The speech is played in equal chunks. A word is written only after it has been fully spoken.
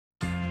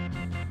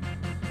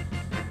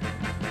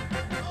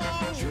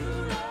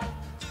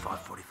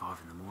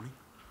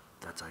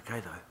That's okay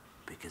though,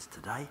 because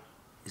today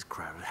is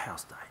Crowded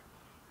House Day.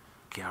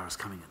 Kiara's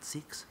coming at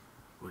 6.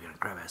 We're going to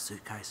grab our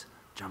suitcase,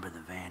 jump in the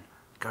van,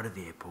 go to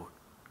the airport,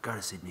 go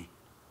to Sydney,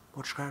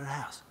 watch Crowded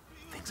House.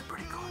 Things are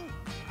pretty cool.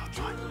 I'll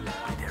try. Be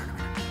there in a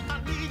minute.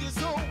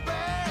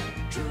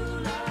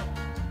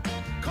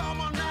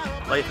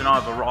 Leith and I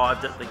have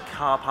arrived at the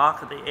car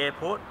park at the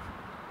airport.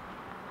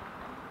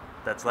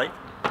 That's Leith.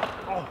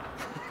 Oh,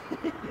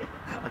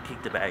 I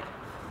kicked a bag.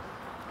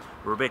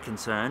 We're a bit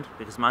concerned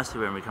because mostly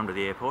when we come to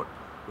the airport,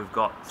 we've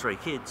got 3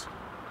 kids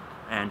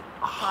and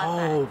a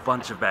whole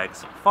bunch of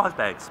bags. 5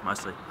 bags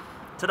mostly.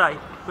 Today,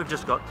 we've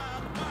just got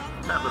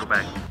that little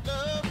bag.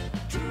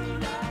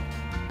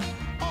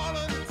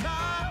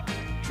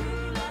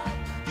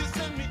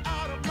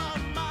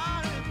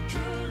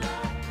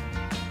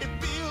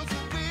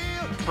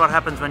 What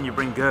happens when you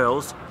bring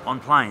girls on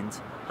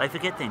planes? They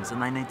forget things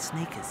and they need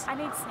sneakers. I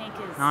need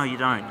sneakers. No, you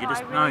don't. You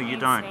just no, you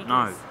don't. Sneakers.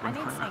 No. I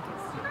need sneakers.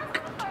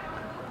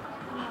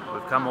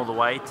 We've come all the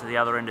way to the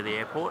other end of the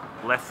airport,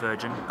 left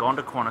Virgin, gone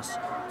to Qantas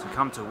to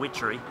come to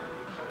Witchery.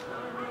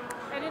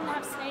 They didn't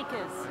have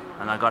sneakers.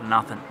 And I got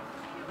nothing.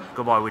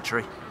 Goodbye,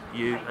 Witchery.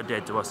 You are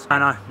dead to us.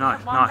 No.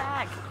 One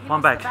bag.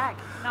 One bag.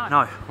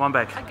 No, one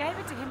bag. I gave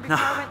it to him before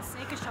I went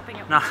sneaker shopping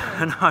at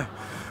Witchery. No.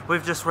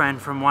 We've just ran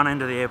from one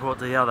end of the airport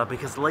to the other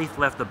because Leith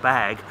left the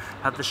bag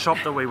at the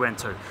shop that we went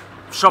to.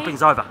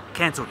 Shopping's over.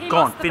 Cancelled.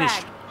 Gone.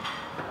 Finished.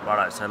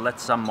 Righto, so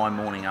let's sum my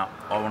morning up.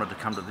 I wanted to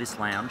come to this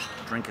lounge,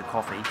 drink a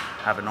coffee,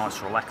 have a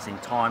nice relaxing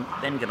time,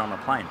 then get on a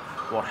plane.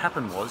 What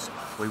happened was,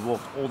 we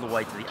walked all the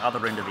way to the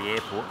other end of the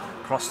airport,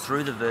 crossed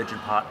through the Virgin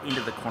part, into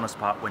the Qantas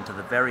part, went to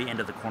the very end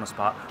of the Qantas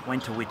part,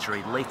 went to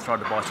Witchery. Leith tried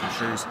to buy some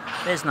shoes.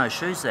 There's no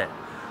shoes there.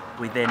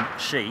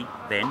 She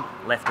then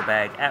left the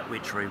bag at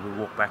Witchery. We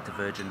walked back to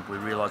Virgin. We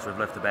realised we've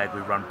left the bag.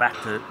 We run back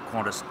to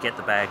Qantas, get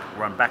the bag,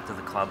 run back to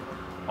the club.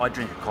 I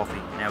drink a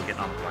coffee, now we're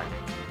getting on the plane.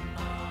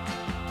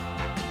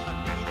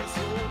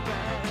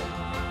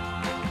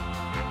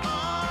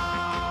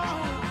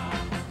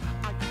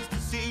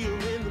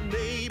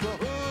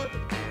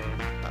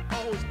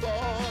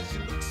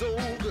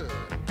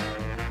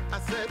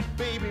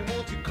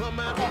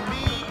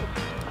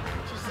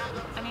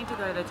 I need to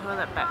go to the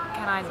toilet, but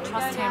can I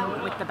trust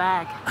him with the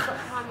bag?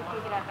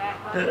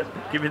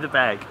 Give me the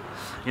bag.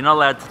 You're not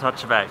allowed to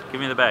touch the bag.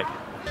 Give me the bag.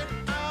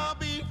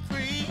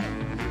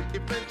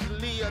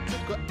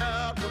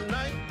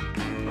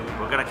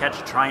 We're going to catch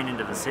a train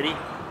into the city.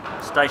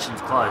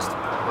 Station's closed.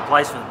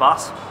 Replace with a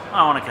bus. I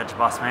don't want to catch a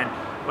bus, man.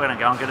 We're going to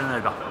go and get an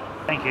Uber.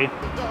 Thank you.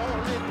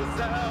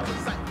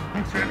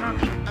 Thanks very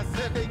much.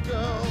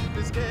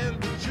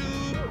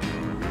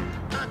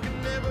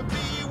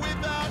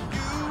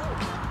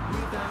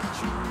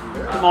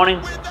 Good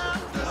morning.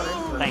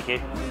 Thank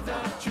you.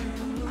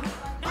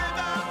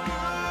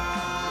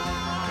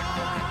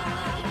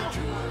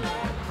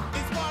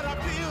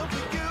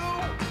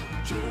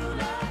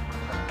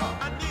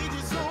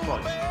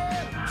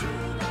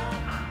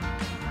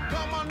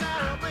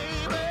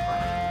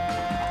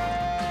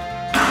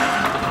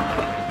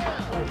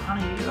 Oh,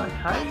 honey, are you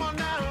okay?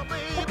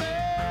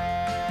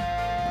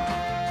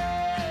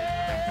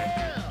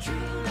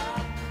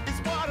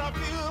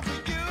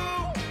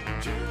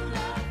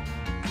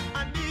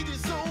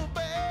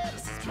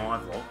 My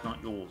vlog, not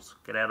yours.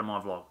 Get out of my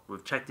vlog.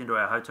 We've checked into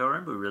our hotel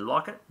room, we really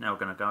like it. Now we're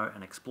going to go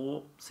and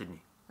explore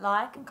Sydney.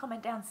 Like and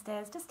comment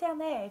downstairs, just down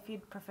there, if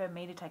you'd prefer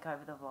me to take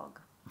over the vlog.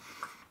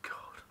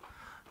 God.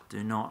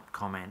 Do not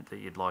comment that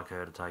you'd like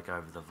her to take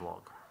over the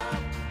vlog.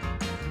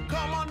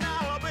 Come on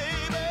now,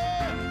 baby.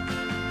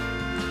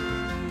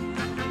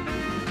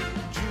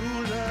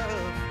 True love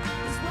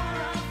is what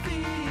I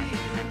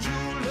feel.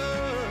 True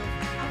love,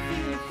 I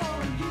feel it for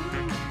you.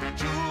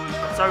 True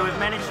love. So we've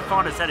managed to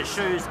find a set of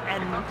shoes,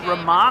 and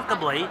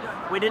remarkably,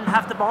 we didn't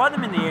have to buy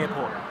them in the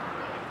airport.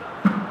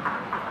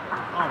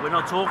 Oh, we're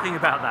not talking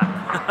about that.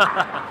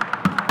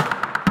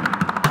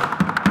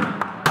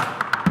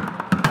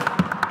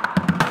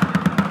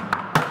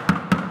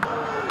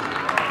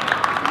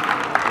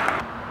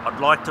 I'd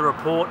like to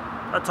report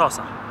a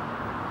tosser.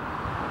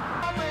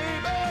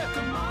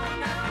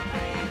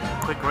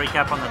 Quick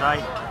recap on the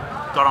day.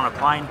 Got on a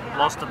plane,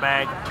 lost a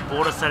bag,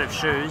 bought a set of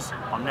shoes.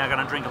 I'm now going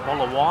to drink a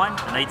bottle of wine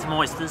and eat some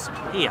oysters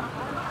here.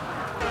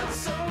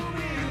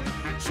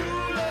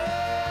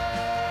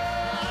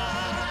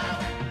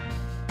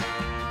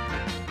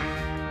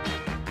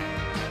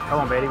 Come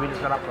on, Betty, we just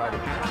got upgraded.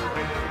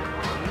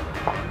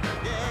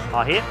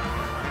 Oh, here?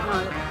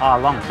 No. Oh,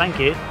 long, thank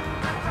you.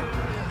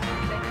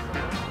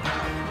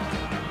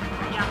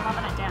 Yeah, I'm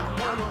loving it down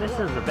here. This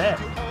is the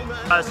best.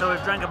 So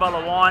we've drank a bottle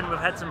of wine, we've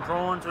had some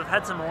prawns, we've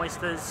had some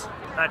oysters.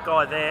 That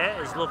guy there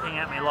is looking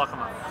at me like I'm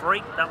a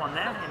freak, that one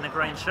there, in the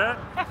green shirt.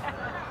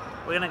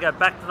 We're going to go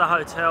back to the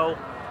hotel,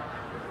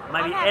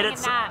 maybe edit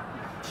some...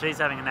 She's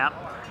having a nap.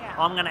 Yeah.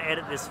 I'm going to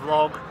edit this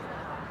vlog,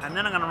 and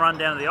then I'm going to run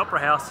down to the Opera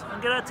House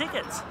and get our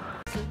tickets.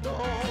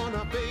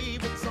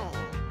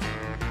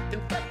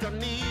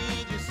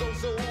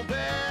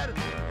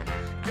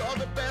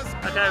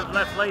 Okay, we've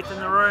left Leith in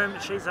the room.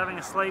 She's having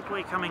a sleep.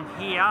 We're coming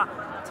here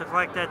to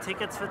collect our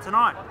tickets for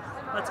tonight.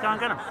 let's go and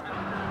get them.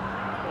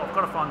 Well, I've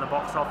got to find the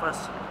box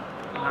office.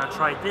 I'm going to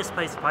trade this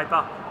piece of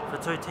paper for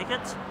 2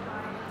 tickets.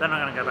 Then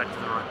I'm going to go back to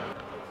the room.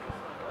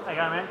 How you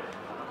going, man?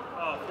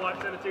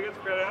 Flight Centre tickets,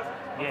 Crowd House.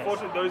 Yes.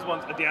 Unfortunately, those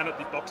ones are down at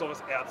the box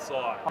office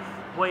outside.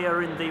 We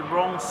are in the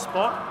wrong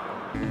spot.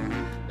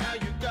 Now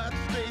you got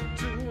straight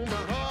to my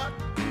heart.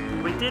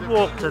 We did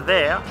walk to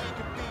there,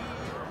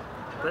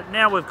 but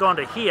now we've gone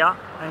to here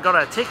and got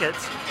our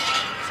tickets.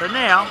 So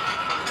now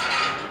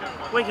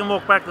we can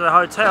walk back to the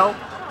hotel,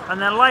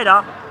 and then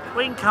later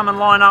we can come and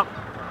line up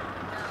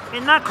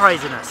in that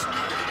craziness.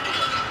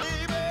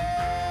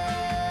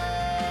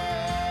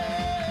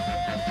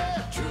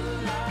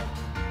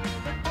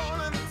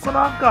 That's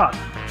what I've got.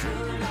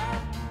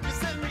 You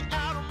send me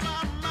out of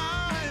my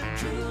mind.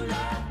 True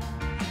love.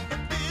 It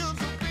feels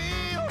so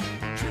real.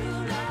 True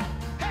love.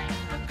 Hey,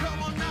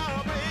 come on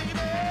now, baby.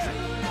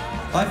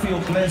 I feel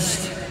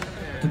blessed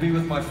to be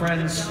with my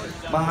friends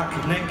Mark,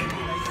 Nick,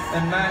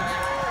 and Matt.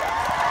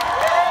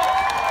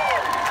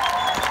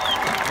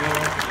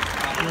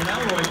 You're an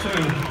Alroy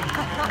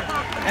too.